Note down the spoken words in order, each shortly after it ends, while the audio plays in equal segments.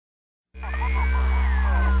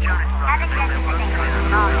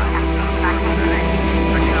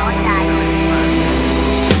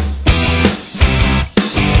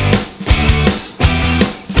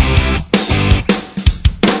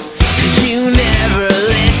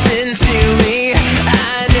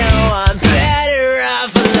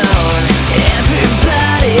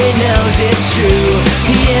It's true,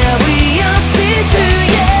 yeah, we all see through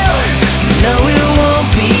you. No, it won't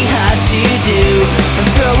be hard to do.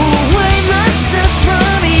 Throw away my stuff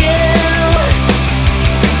from you.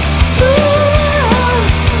 Ooh.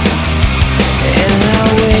 And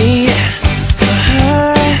I'll wait for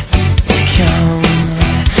her to come.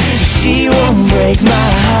 She won't break my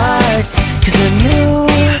heart, 'cause I know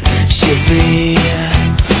she'll be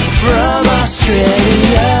from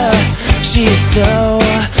Australia. She is so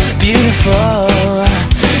beautiful,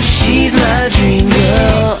 she's my dream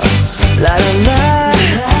girl. La la la,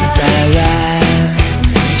 la la la.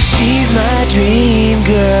 She's my dream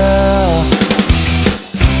girl.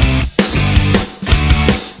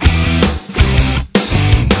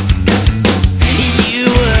 You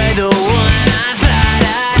were the one I thought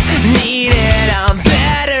I needed. I'm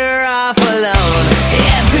better off alone.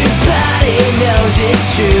 Everybody knows it's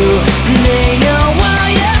true. They know all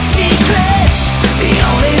your secrets. The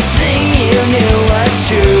only thing you knew was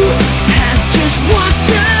true has just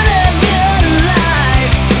walked out of your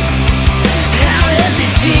life. How does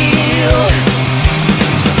it feel?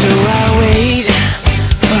 So I wait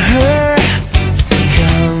for her to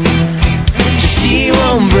come. She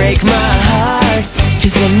won't break my heart,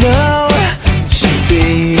 'cause I know she'll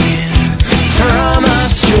be from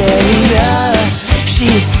Australia.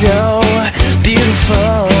 She's so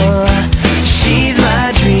beautiful, she's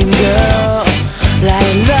my dream girl. La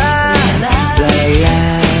la la, la la.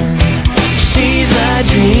 She's my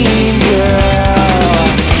dream girl.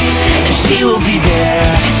 And she will be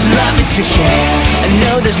there to love me, to care. I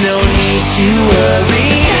know there's no need to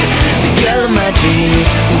worry. The girl of my dream,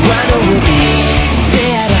 who I know will be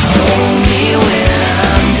there to hold me when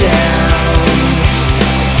I'm down.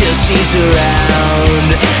 Till she's around,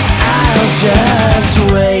 I'll just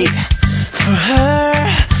wait for her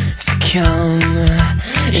to come.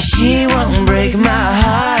 And she won't break my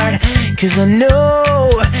heart, 'cause I know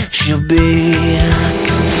she'll be